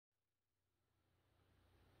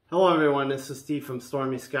Hello everyone, this is Steve from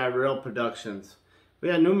StormySky Rail Productions. We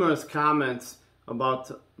had numerous comments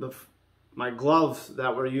about my gloves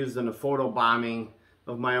that were used in the photobombing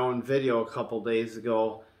of my own video a couple days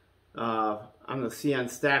ago on the CN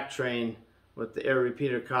stack train with the air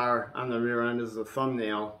repeater car on the rear end as the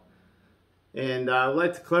thumbnail. And I'd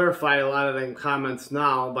like to clarify a lot of them comments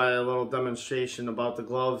now by a little demonstration about the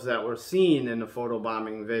gloves that were seen in the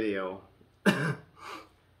photobombing video.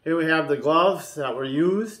 Here we have the gloves that were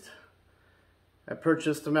used. I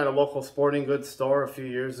purchased them at a local sporting goods store a few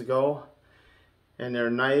years ago, and they're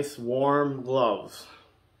nice warm gloves.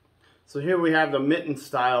 So here we have the mitten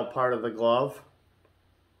style part of the glove,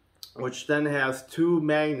 which then has two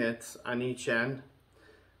magnets on each end.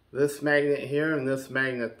 This magnet here and this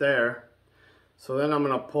magnet there. So then I'm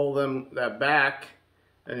going to pull that back,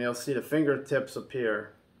 and you'll see the fingertips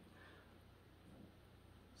appear.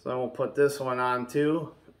 So then we'll put this one on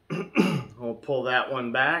too. We'll pull that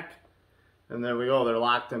one back, and there we go. They're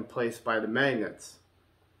locked in place by the magnets.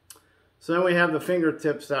 So then we have the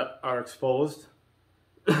fingertips that are exposed.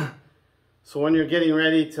 So when you're getting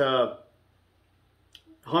ready to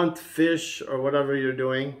hunt, fish, or whatever you're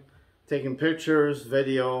doing, taking pictures,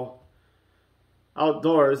 video,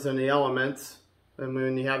 outdoors in the elements, and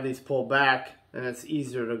when you have these pulled back, then it's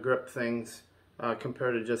easier to grip things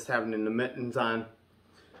compared to just having the mittens on.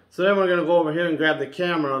 So then we're going to go over here and grab the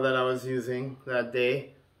camera that I was using that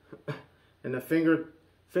day. And the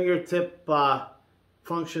fingertip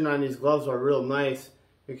function on these gloves are real nice.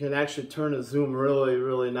 You can actually turn the zoom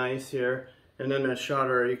really nice here. And then the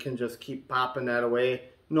shutter, you can just keep popping that away.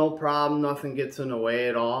 No problem, nothing gets in the way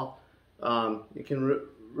at all. You can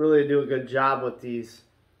really do a good job with these.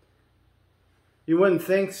 You wouldn't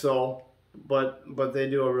think so, but they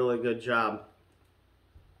do a really good job.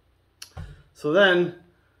 So then,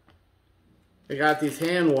 I got these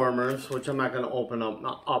hand warmers, which I'm not going to open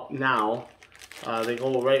up now. They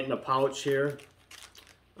go right in the pouch here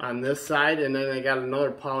on this side, and then I got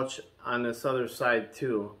another pouch on this other side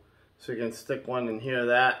too. So you can stick one in here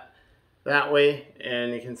that way,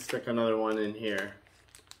 and you can stick another one in here.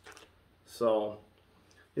 So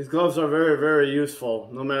these gloves are very useful,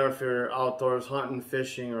 no matter if you're outdoors hunting,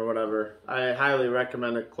 fishing, or whatever. I highly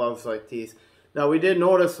recommend gloves like these. Now we did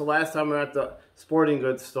notice the last time we were at the sporting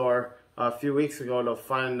goods store a few weeks ago to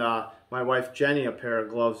find my wife Jenny a pair of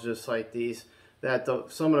gloves just like these, that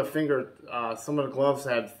some of the gloves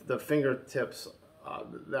had the fingertips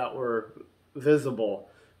that were visible.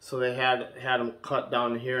 So they had them cut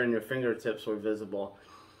down here and your fingertips were visible.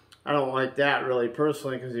 I don't like that really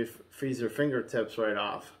personally, because you freeze your fingertips right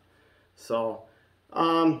off. So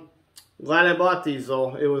glad I bought these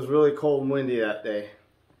though. It was really cold and windy that day.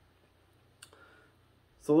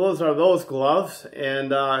 So those are those gloves,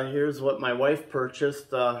 and here's what my wife purchased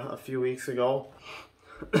a few weeks ago.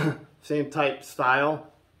 Same type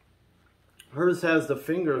style. Hers has the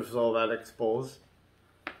fingers though that expose,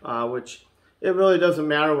 which it really doesn't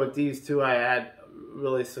matter with these two. I had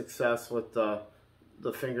really success with the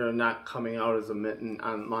finger not coming out as a mitten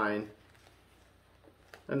on mine.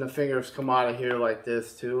 And the fingers come out of here like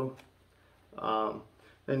this too.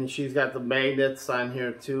 And she's got the magnets on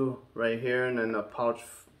here too, right here, and then the pouch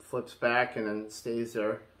flips back and then stays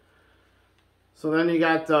there. So then you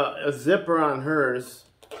got a zipper on hers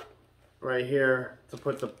right here to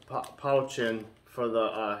put the pouch in for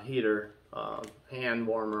the heater, hand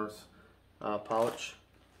warmers pouch.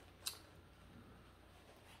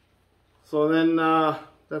 So then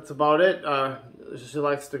that's about it. She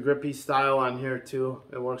likes the grippy style on here too.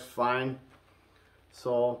 It works fine.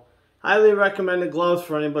 So highly recommend the gloves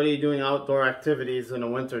for anybody doing outdoor activities in the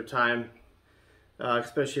winter time,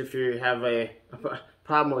 especially if you have a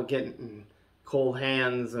problem with getting cold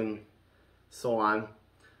hands and so on.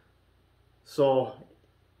 So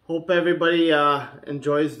hope everybody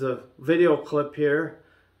enjoys the video clip here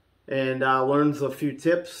and learns a few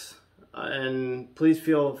tips. And please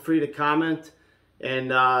feel free to comment and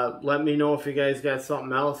let me know if you guys got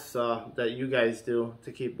something else that you guys do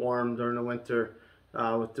to keep warm during the winter.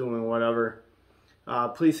 With doing whatever.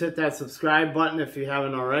 Please hit that subscribe button if you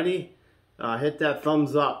haven't already. Hit that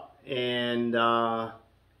thumbs up, and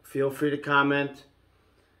feel free to comment.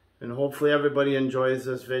 And hopefully everybody enjoys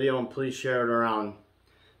this video, and please share it around.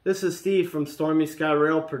 This is Steve from StormySky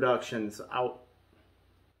Rail Productions, out.